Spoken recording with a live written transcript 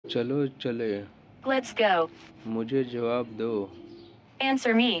चलो चले। Let's go. मुझे जवाब दो।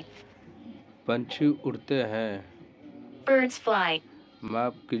 Answer me. पंछी उड़ते हैं। Birds fly.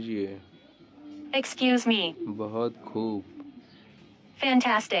 माफ़ कीजिए। Excuse me. बहुत खूब।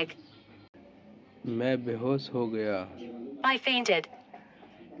 Fantastic. मैं बेहोश हो गया। I fainted.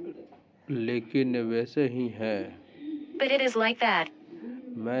 लेकिन वैसे ही है। But it is like that.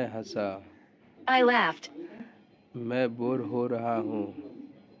 मैं हंसा। I laughed. मैं बोर हो रहा हूँ।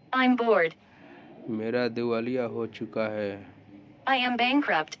 I'm bored. मेरा दिवालिया हो चुका है। I am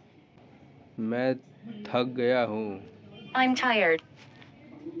bankrupt. मैं थक गया हूँ। I'm tired.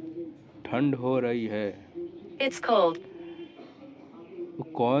 ठंड हो रही है। It's cold.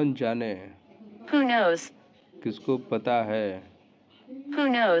 कौन जाने। Who knows? किसको पता है। Who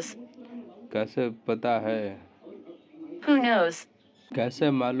knows? कैसे पता है। Who knows?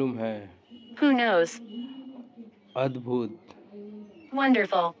 कैसे मालूम है। Who knows? अद्भुत।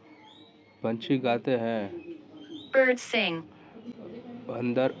 Wonderful. पंछी गाते हैं। Birds sing.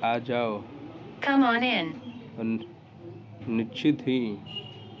 अंदर आ जाओ। Come on in. निश्चित ही।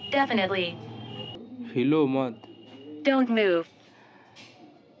 Definitely. हिलो मत। Don't move.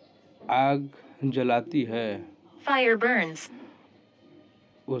 आग जलाती है। Fire burns.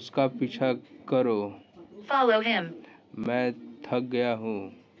 उसका पीछा करो। Follow him. मैं थक गया हूँ।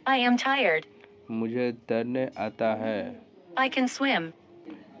 I am tired. मुझे तैरने आता है। I can swim.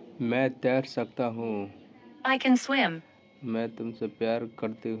 मैं तैर सकता हूँ। I can swim. मैं तुमसे प्यार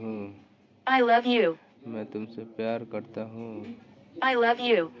करती हूँ। I love you. मैं तुमसे प्यार करता हूँ। I love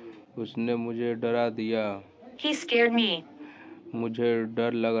you. उसने मुझे डरा दिया। He scared me. मुझे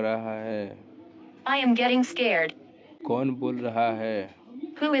डर लग रहा है। I am getting scared. कौन बोल रहा है।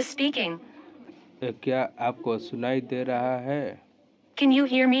 Who is speaking? क्या आपको सुनाई दे रहा है। Can you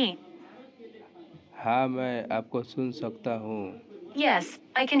hear me? हाँ, मैं आपको सुन सकता हूँ। Yes,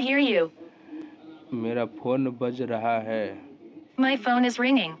 I can hear you. मेरा फ़ोन बज रहा है। My phone is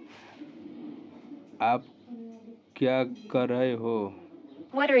ringing. आप क्या कर रहे हो।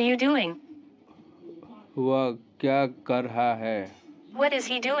 What are you doing? वह क्या कर रहा है। What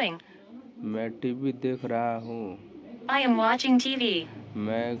is he doing? मैं टीवी देख रहा हूँ। I am watching TV.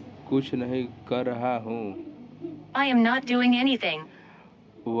 मैं कुछ नहीं कर रहा हूँ। I am not doing anything.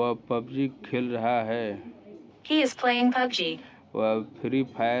 वह पबजी खेल रहा है। He is playing PUBG. वह फ्री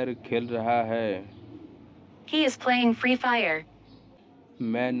फायर खेल रहा है। He is playing Free Fire.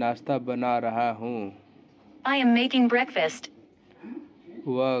 मैं नाश्ता बना रहा हूँ। I am making breakfast.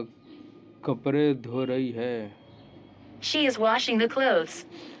 वह कपड़े धो रही है। She is washing the clothes.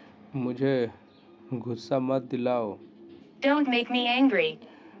 मुझे गुस्सा मत दिलाओ। Don't make me angry.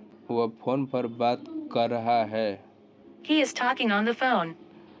 वह फ़ोन पर बात कर रहा है। He is talking on the phone.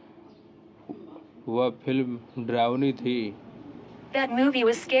 वह फिल्म डरावनी थी। That movie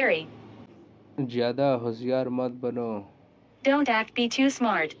was scary. ज़्यादा होशियार मत बनो। Don't act be too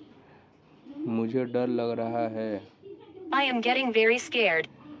smart. मुझे डर लग रहा है। I am getting very scared.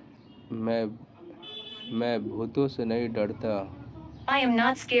 मैं भूतों से नहीं डरता। I am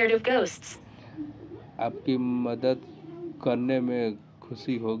not scared of ghosts. आपकी मदद करने में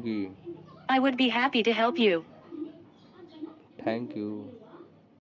खुशी होगी। I would be happy to help you. Thank you.